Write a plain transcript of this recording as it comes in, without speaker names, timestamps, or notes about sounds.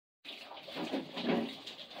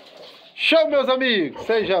Show, meus amigos!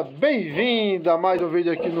 Seja bem-vindo a mais um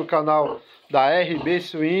vídeo aqui no canal da RB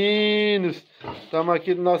Suínos. Estamos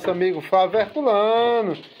aqui do nosso amigo Flávio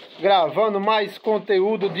Herculano, gravando mais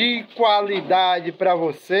conteúdo de qualidade para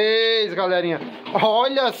vocês, galerinha.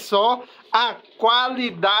 Olha só a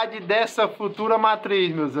qualidade dessa futura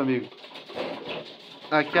matriz, meus amigos.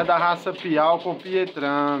 Aqui é da raça Piau com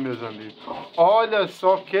Pietrã, meus amigos. Olha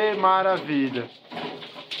só que maravilha.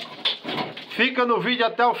 Fica no vídeo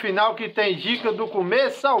até o final que tem dica do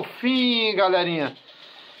começo ao fim, galerinha.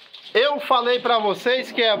 Eu falei pra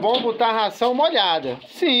vocês que é bom botar ração molhada.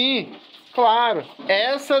 Sim, claro.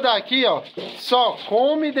 Essa daqui, ó, só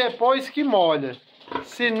come depois que molha.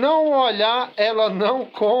 Se não molhar, ela não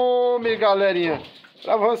come, galerinha.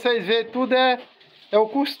 Pra vocês verem, tudo é o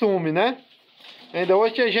costume, né? Ainda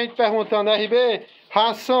hoje tinha gente perguntando, RB,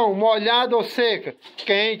 ração molhada ou seca?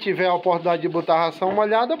 Quem tiver a oportunidade de botar ração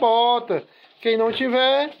molhada, bota. Quem não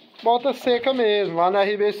tiver, bota seca mesmo. Lá na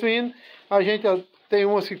RB Suíno, a gente tem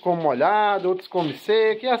umas que comem molhada, outros comem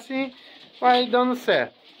seca, e assim vai dando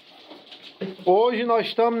certo. Hoje nós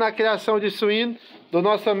estamos na criação de suíno do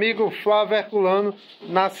nosso amigo Flávio Herculano,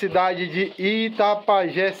 na cidade de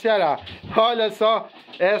Itapajé, Ceará. Olha só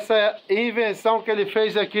essa invenção que ele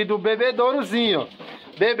fez aqui do bebedourozinho.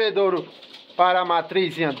 Bebedouro para a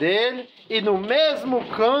matrizinha dele, e no mesmo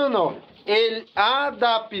cano, ó, ele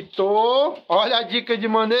adaptou, olha a dica de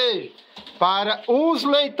manejo, para os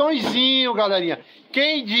leitõezinhos, galerinha.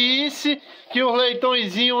 Quem disse que os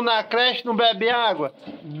leitõezinhos na creche não bebe água?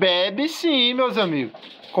 Bebe sim, meus amigos,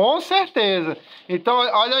 com certeza. Então,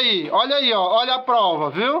 olha aí, ó, olha a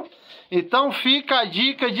prova, viu? Então fica a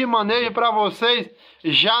dica de manejo para vocês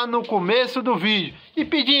já no começo do vídeo. E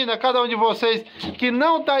pedindo a cada um de vocês que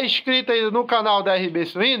não está inscrito ainda no canal da RB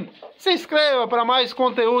Suíno, se inscreva para mais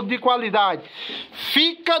conteúdo de qualidade.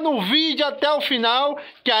 Fica no vídeo até o final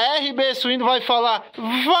que a RB Suíno vai falar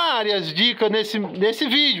várias dicas nesse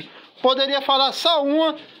vídeo. Poderia falar só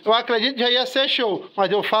uma, eu acredito que já ia ser show,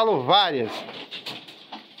 mas eu falo várias.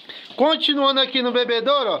 Continuando aqui no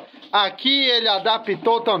bebedouro, ó, aqui ele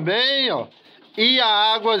adaptou também, ó, e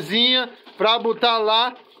a águazinha para botar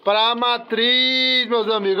lá para a matriz, meus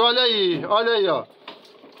amigos. Olha aí, ó.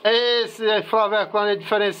 Esse Flávio Herculano é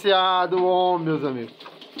diferenciado, o homem, meus amigos.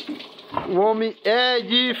 O homem é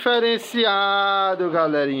diferenciado,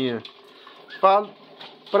 galerinha. Falo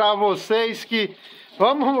para vocês que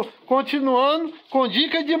vamos continuando com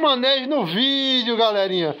dica de manejo no vídeo,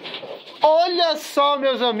 galerinha. Olha só,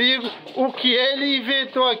 meus amigos, o que ele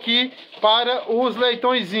inventou aqui para os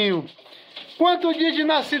leitõezinhos. Quantos dias de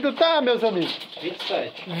nascido tá, meus amigos?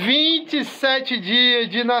 27. 27 dias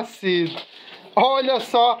de nascido. Olha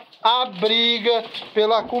só a briga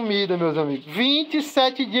pela comida, meus amigos.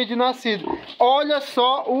 27 dias de nascido. Olha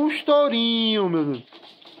só os tourinhos, meus amigos.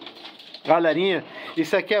 Galerinha,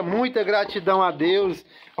 isso aqui é muita gratidão a Deus.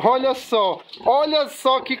 Olha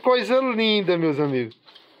só que coisa linda, meus amigos.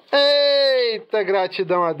 Eita,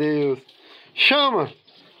 gratidão a Deus. Chama!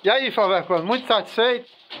 E aí, Flávio Herculano, muito satisfeito?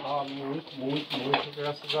 Ah, muito,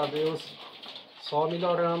 graças a Deus. Só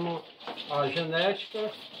melhoramos a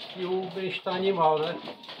genética e o bem-estar animal, né?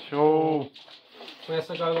 Show! Com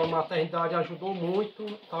essa galera, a maternidade ajudou muito,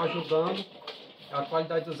 está ajudando. A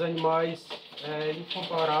qualidade dos animais é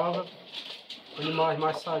incomparável. Animais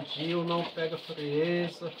mais sadios, não pega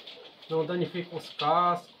frieza, não danifica os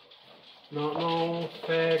cascos, não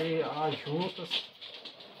fere as juntas.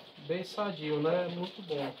 Bem sadio, né? Muito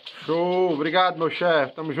bom. Show! Obrigado, meu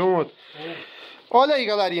chefe. Tamo junto. Olha aí,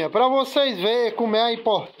 galerinha, para vocês verem como é a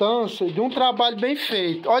importância de um trabalho bem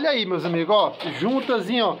feito. Olha aí, meus amigos, ó,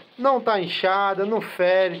 juntazinha, ó, não tá inchada, não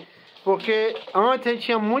fere, porque antes a gente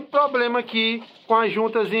tinha muito problema aqui com a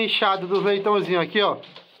juntazinha inchada dos leitãozinhos aqui, ó.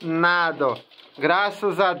 Nada, ó.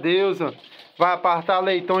 Graças a Deus, ó, vai apartar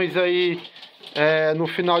leitões aí no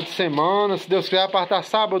final de semana, se Deus quiser, apartar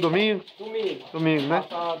sábado ou domingo? Domingo, né?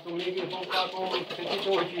 Domingo e vão estar com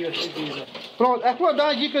 32 dias de vida. Pronto, é para dar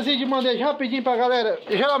uma dica de manejo rapidinho pra galera.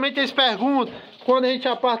 Geralmente eles perguntam, quando a gente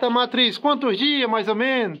aparta a matriz, quantos dias mais ou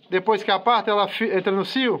menos, depois que aparta ela entra no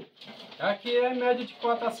cio? Aqui é média de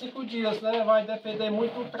 4 a 5 dias, né? Vai depender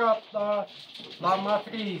muito do trato da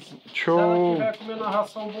matriz. Show! Se ela estiver comendo a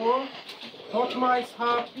ração boa, quanto mais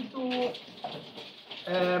rápido,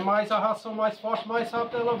 mais a ração mais forte, mais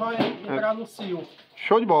rápido ela vai entrar no cio.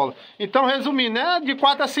 Show de bola. Então, resumindo, né? De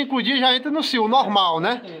 4 a 5 dias já entra no cio, normal,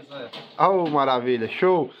 né? Beleza, Oh, maravilha,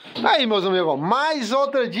 show. Aí, meus amigos, mais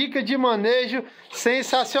outra dica de manejo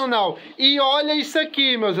sensacional. E olha isso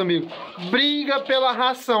aqui, meus amigos. Briga pela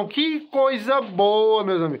ração. Que coisa boa,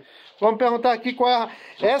 meus amigos. Vamos perguntar aqui qual é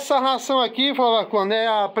essa ração aqui, Flávio Herculano, é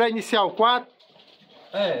a pré-inicial 4?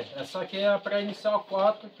 Essa aqui é a pré-inicial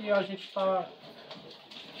 4 que a gente tá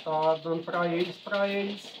dando para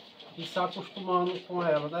eles ir se acostumando com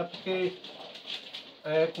ela, né? Porque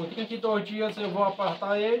com 32 dias eu vou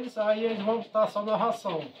apartar eles, aí eles vão estar só na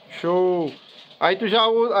ração. Show! Aí tu já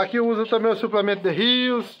usa, aqui usa também o suplemento de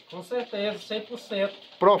rios? Com certeza, 100%.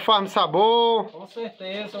 Profarm Sabor? Com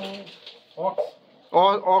certeza, Ox.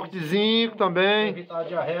 Ox de zinco também? Evitar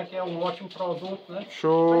diarreia, que é um ótimo produto, né?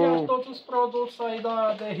 Show! Aliás, todos os produtos aí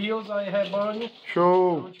da The Rios, aí rebanho,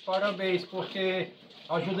 show! então, de parabéns, porque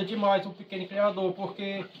ajuda demais o pequeno criador,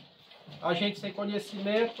 porque a gente sem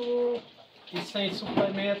conhecimento e sem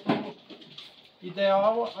suplemento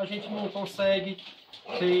ideal, a gente não consegue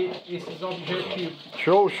ter esses objetivos.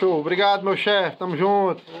 Show, show. Obrigado, meu chefe. Tamo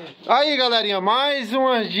junto. Aí, galerinha, mais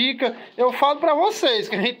uma dica. Eu falo pra vocês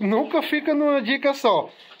que a gente nunca fica numa dica só.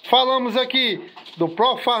 Falamos aqui do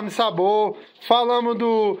Profarm Sabor, falamos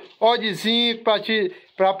do Odzinho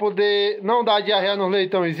pra poder não dar diarreia nos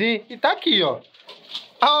leitõezinhos. E tá aqui, ó.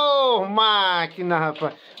 Oh, máquina,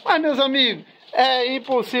 rapaz. Mas, meus amigos, é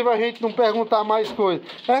impossível a gente não perguntar mais coisas.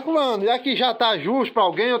 Herculano, e aqui já tá justo pra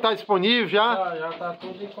alguém ou tá disponível já? Já tá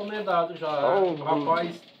tudo encomendado já. O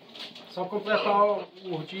rapaz, só completar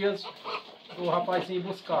os dias do rapazinho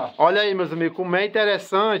buscar. Olha aí, meus amigos, como é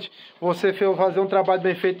interessante você fazer um trabalho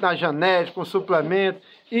bem feito na genética, com suplemento.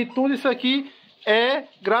 E tudo isso aqui é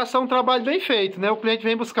graças a um trabalho bem feito, né? O cliente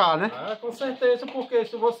vem buscar, né? Com certeza, porque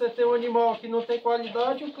se você tem um animal que não tem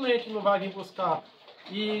qualidade, o cliente não vai vir buscar.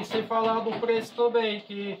 E sem falar do preço também,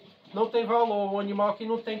 que não tem valor. O animal que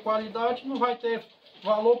não tem qualidade não vai ter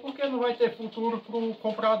valor porque não vai ter futuro para o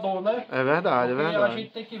comprador, né? É verdade, porque é verdade. A gente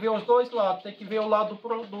tem que ver os dois lados. Tem que ver o lado do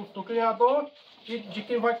produto do criador e de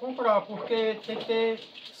quem vai comprar, porque tem que ter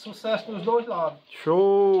sucesso nos dois lados.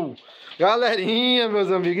 Show! Galerinha,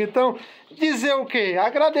 meus amigos, então, dizer o quê?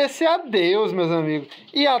 Agradecer a Deus, meus amigos,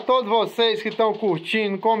 e a todos vocês que estão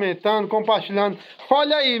curtindo, comentando, compartilhando.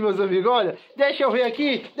 Olha aí, meus amigos, olha, deixa eu ver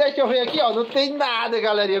aqui, ó, não tem nada,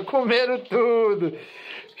 galerinha, comeram tudo.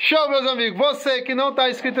 Show, meus amigos, você que não está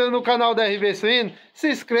inscrito no canal da RB Suíno, se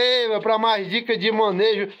inscreva para mais dicas de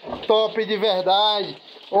manejo top de verdade.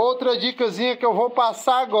 Outra dicasinha que eu vou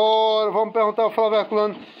passar agora, vamos perguntar ao Flávio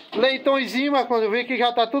Herculano. Leitõezinho, mas quando eu vi que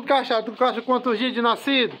já tá tudo castrado, tu castra quantos dias de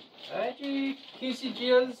nascido? É de 15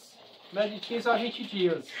 dias, de 15 a 20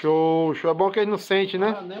 dias. Show, show, é bom que ele não sente,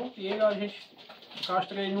 né? Nem um dia, a gente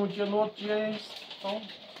castra ele num dia, no outro dia eles estão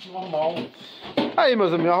normal. Aí,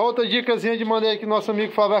 meus amigos, a outra dicasinha de maneira que nosso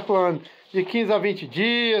amigo Flávio Herculano, de 15 a 20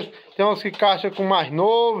 dias, tem uns que castram com mais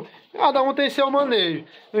novo, cada um tem seu manejo.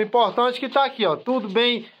 O importante é que tá aqui, ó, tudo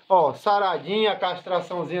bem, ó, saradinho, a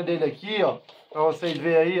castraçãozinha dele aqui, ó, pra vocês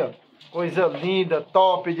verem aí, ó, coisa linda,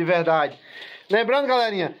 top de verdade. Lembrando,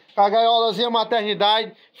 galerinha, a gaiolazinha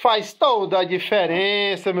maternidade faz toda a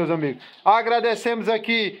diferença, meus amigos. Agradecemos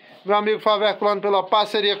aqui meu amigo Flávio Herculano pela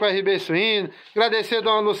parceria com a RB Suíno. Agradecer a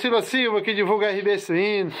dona Lucila Silva, que divulga a RB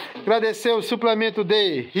Suíno. Agradecer o suplemento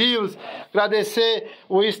de Rios. Agradecer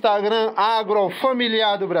o Instagram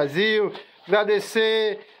Agrofamiliar do Brasil.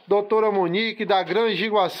 Agradecer a doutora Monique, da Grande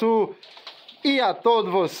Iguaçu. E a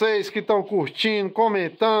todos vocês que estão curtindo,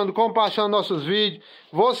 comentando, compartilhando nossos vídeos.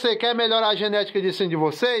 Você quer melhorar a genética de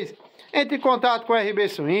vocês? Entre em contato com a RB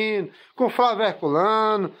Suíno, com o Flávio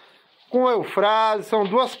Herculano, com o Eufrásio. São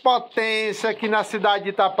duas potências aqui na cidade de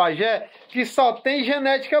Itapajé que só tem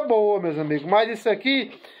genética boa, meus amigos. Mas isso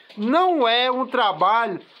aqui não é um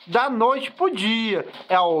trabalho da noite para o dia.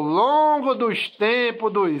 É ao longo dos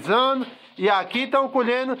tempos, dos anos. E aqui estão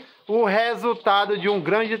colhendo o resultado de um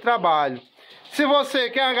grande trabalho. Se você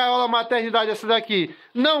quer uma gaiola maternidade essa daqui,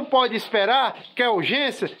 não pode esperar, quer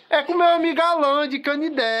urgência, é com meu amigo Alain de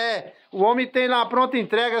Canidé. O homem tem lá pronta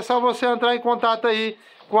entrega, é só você entrar em contato aí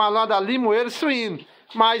com a Alain da Limoeiro Suíno.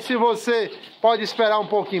 Mas se você pode esperar um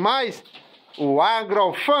pouquinho mais, o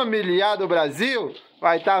Agrofamiliar do Brasil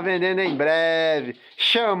vai estar vendendo em breve.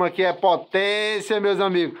 Chama que é potência, meus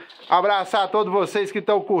amigos. Abraçar a todos vocês que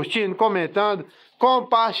estão curtindo, comentando,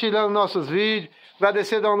 compartilhando nossos vídeos.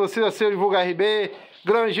 Agradecer a dona Lucila Silva, Divulga RB,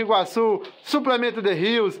 Grande Iguaçu, Suplemento de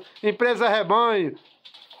Rios, Empresa Rebanho.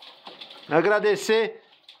 Agradecer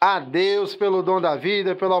a Deus pelo dom da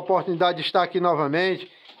vida, pela oportunidade de estar aqui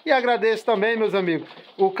novamente. E agradeço também, meus amigos,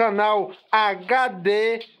 o canal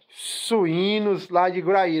HD Suínos, lá de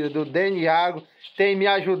Guaraíra, do Deniago. Tem me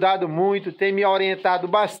ajudado muito, tem me orientado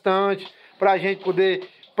bastante para a gente poder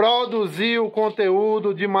produzir o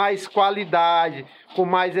conteúdo de mais qualidade, com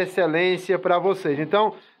mais excelência para vocês.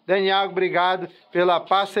 Então, Deniago, obrigado pela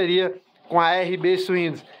parceria com a RB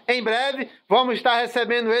Suínos. Em breve, vamos estar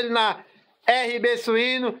recebendo ele na RB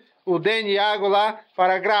Suíno, o DNA lá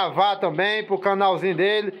para gravar também para o canalzinho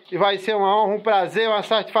dele. E vai ser uma honra, um prazer, uma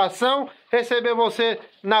satisfação receber você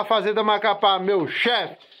na Fazenda Macapá, meu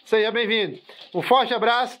chefe. Seja bem-vindo. Um forte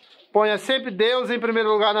abraço. Ponha sempre Deus em primeiro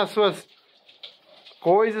lugar nas suas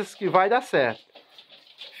coisas que vai dar certo.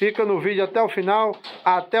 Fica no vídeo até o final.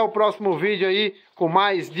 Até o próximo vídeo aí com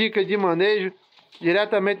mais dicas de manejo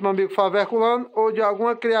diretamente do meu amigo faverculano ou de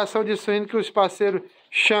alguma criação de suíno que os parceiros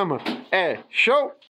chamam. É show?